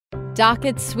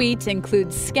Doc.It Suite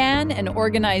includes scan and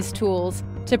organize tools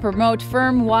to promote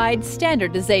firm-wide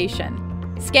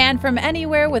standardization. Scan from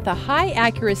anywhere with a high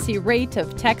accuracy rate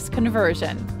of text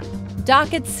conversion.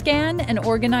 Doc.It Scan and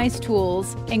Organize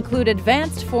tools include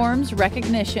advanced forms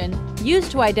recognition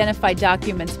used to identify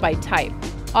documents by type,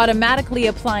 automatically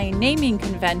applying naming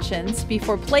conventions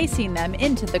before placing them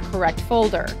into the correct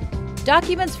folder.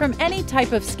 Documents from any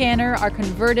type of scanner are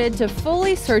converted to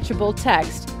fully searchable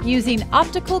text using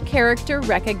optical character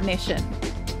recognition.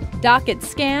 Doc.It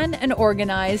Scan and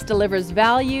Organize delivers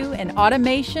value in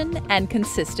automation and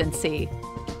consistency.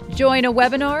 Join a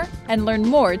webinar and learn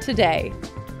more today.